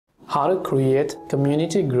How to create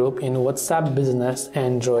community group in WhatsApp Business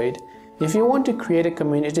Android. If you want to create a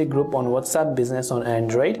community group on WhatsApp Business on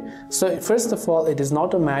Android, so first of all, it is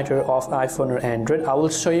not a matter of iPhone or Android. I will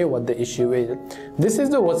show you what the issue is. This is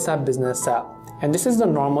the WhatsApp Business app, and this is the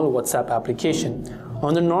normal WhatsApp application.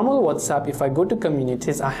 On the normal WhatsApp, if I go to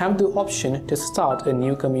communities, I have the option to start a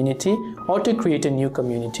new community or to create a new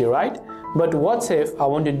community, right? But what if I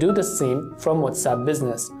want to do the same from WhatsApp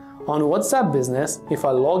Business? On WhatsApp Business, if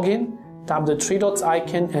I log in, tap the three dots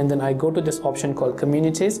icon, and then I go to this option called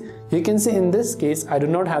communities, you can see in this case I do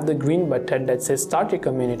not have the green button that says start a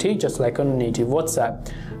community just like on native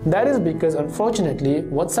WhatsApp. That is because unfortunately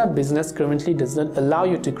WhatsApp Business currently does not allow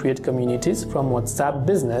you to create communities from WhatsApp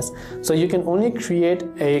Business. So you can only create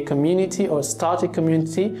a community or start a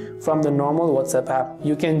community from the normal WhatsApp app.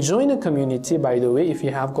 You can join a community, by the way, if you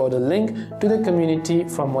have got a link to the community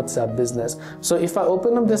from WhatsApp Business. So if I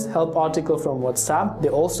open up this help article from WhatsApp, they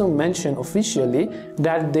also mention officially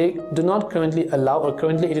that they do not currently allow, or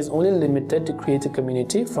currently it is only limited to create a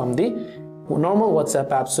community from the normal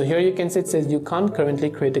WhatsApp app. So here you can see it says you can't currently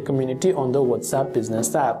create a community on the WhatsApp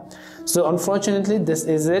Business app. So unfortunately this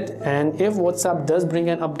is it, and if WhatsApp does bring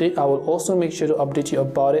an update, I will also make sure to update you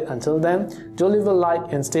about it. Until then, do leave a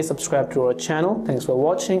like and stay subscribed to our channel. Thanks for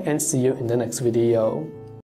watching and see you in the next video.